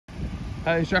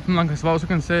It's Jack from Lancaster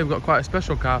Volkswagen. Today we've got quite a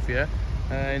special car for you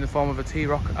in the form of a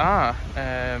T-ROC R.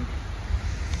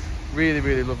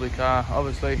 Really lovely car.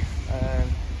 Obviously,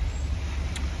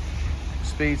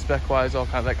 speed spec wise, all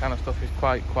that kind of stuff is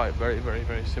quite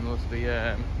very similar to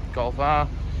the Golf R.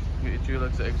 You get your dual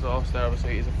exit exhaust there.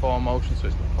 Obviously, it is a 4MOTION, so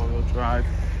it's got 4-wheel drive.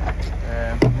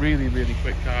 Really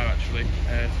quick car actually.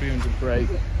 300 brake.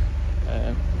 Big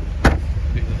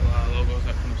little R logos,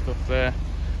 that kind of stuff there.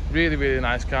 Really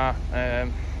nice car.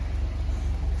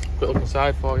 Quick look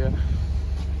inside for you.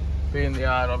 Being the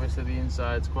R, obviously the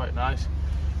inside's quite nice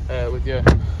with your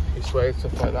suede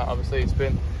stuff like that. Obviously it's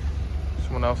been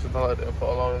someone else developed it and put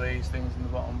a lot of these things in the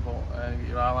bottom, but you get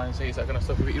your R-line seats, that kind of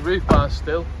stuff. You get your roof bars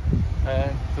still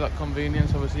for that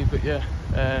convenience. Obviously you've got your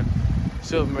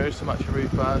silver mirrors to match your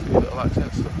roof bars, your little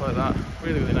accents, stuff like that.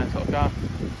 Really nice little car.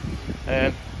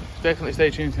 Definitely stay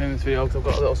tuned to the end of this video because I've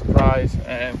got a little surprise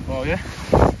for you.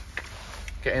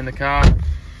 Get in the car.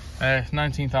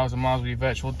 19,000 miles with your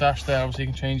virtual dash there. Obviously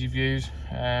you can change your views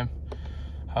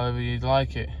however you'd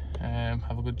like it.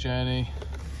 Have a good journey.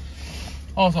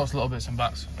 All sorts of little bits and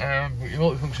bats. Your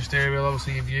multifunction steering wheel,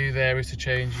 obviously your view there is to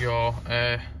change your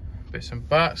bits and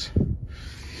bats.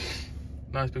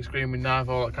 Nice big screen with nav,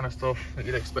 all that kind of stuff that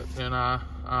you'd expect in an R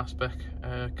spec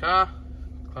car.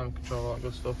 Climate control, all that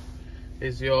good stuff.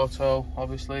 Is the auto,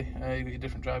 obviously. You've got your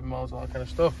different driving modes, all that kind of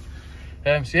stuff.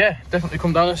 So yeah, definitely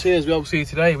come down and see us. We obviously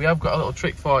today we have got a little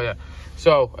trick for you.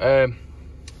 So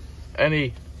I'm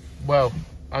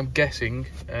guessing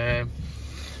and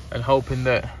hoping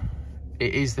that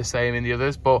it is the same in the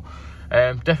others, but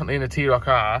definitely in the T-ROC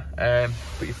R,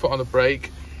 put your foot on the brake,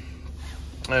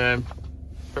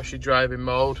 press your driving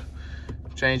mode,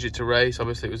 change it to race.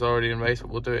 Obviously it was already in race, but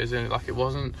we'll do it as in like it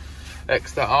wasn't.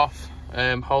 X that off,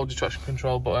 hold your traction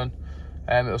control button.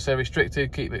 It'll say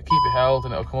restricted, keep it held,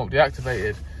 and it'll come up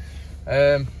deactivated.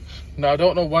 Now I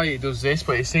don't know why it does this,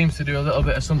 but it seems to do a little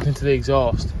bit of something to the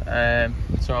exhaust.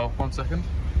 So 1 second.